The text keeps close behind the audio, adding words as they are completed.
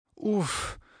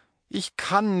Uff, ich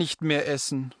kann nicht mehr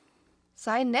essen.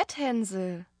 Sei nett,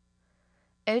 Hänsel.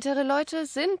 Ältere Leute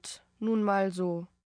sind nun mal so.